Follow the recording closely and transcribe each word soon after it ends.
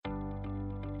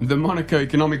The Monaco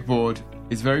Economic Board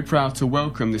is very proud to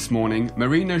welcome this morning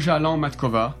Marina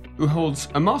Jalon-Matkova, who holds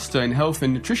a Master in Health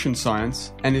and Nutrition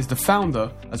Science and is the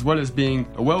founder, as well as being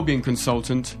a well-being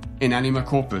consultant, in Anima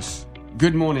Corpus.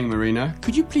 Good morning, Marina.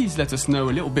 Could you please let us know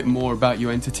a little bit more about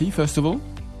your entity, first of all?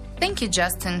 Thank you,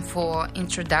 Justin, for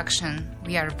introduction.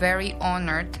 We are very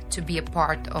honored to be a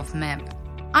part of MEB.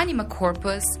 Anima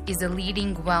Corpus is a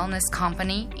leading wellness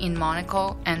company in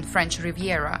Monaco and French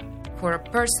Riviera for a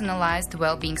personalized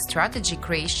well-being strategy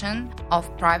creation of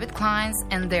private clients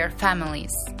and their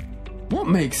families. What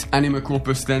makes Anima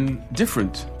Corpus then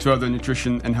different to other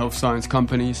nutrition and health science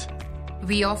companies?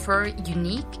 We offer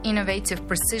unique, innovative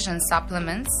precision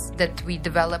supplements that we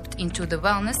developed into the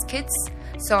wellness kits,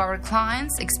 so our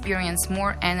clients experience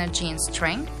more energy and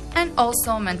strength, and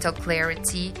also mental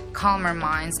clarity, calmer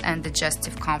minds, and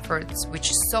digestive comforts, which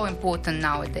is so important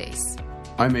nowadays.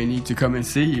 I may need to come and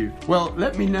see you. Well,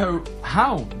 let me know,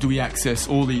 how do we access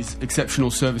all these exceptional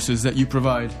services that you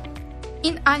provide?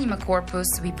 In Anima Corpus,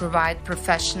 we provide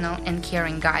professional and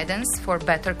caring guidance for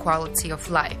better quality of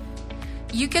life.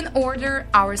 You can order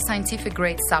our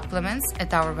scientific-grade supplements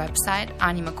at our website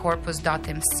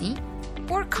animacorpus.mc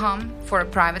or come for a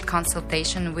private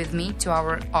consultation with me to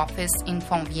our office in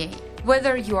Fontvieille,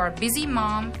 whether you are a busy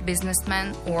mom,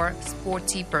 businessman, or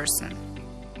sporty person.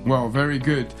 Well, very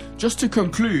good. Just to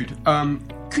conclude,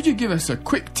 could you give us a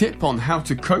quick tip on how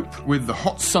to cope with the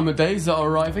hot summer days that are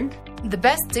arriving? The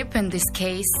best tip in this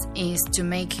case is to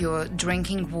make your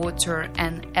drinking water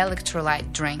an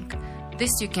electrolyte drink. This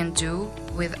you can do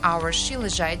with our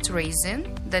Shilajite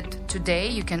resin that today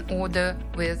you can order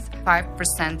with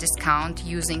 5% discount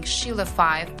using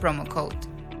Shila5 promo code.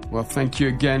 Well, thank you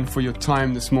again for your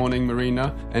time this morning,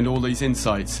 Marina, and all these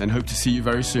insights, and hope to see you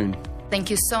very soon. Thank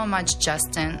you so much,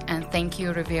 Justin, and thank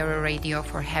you, Riviera Radio,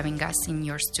 for having us in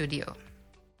your studio.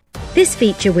 This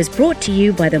feature was brought to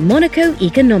you by the Monaco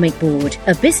Economic Board,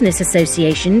 a business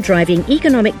association driving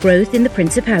economic growth in the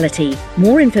Principality.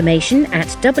 More information at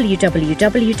www.meb.mc.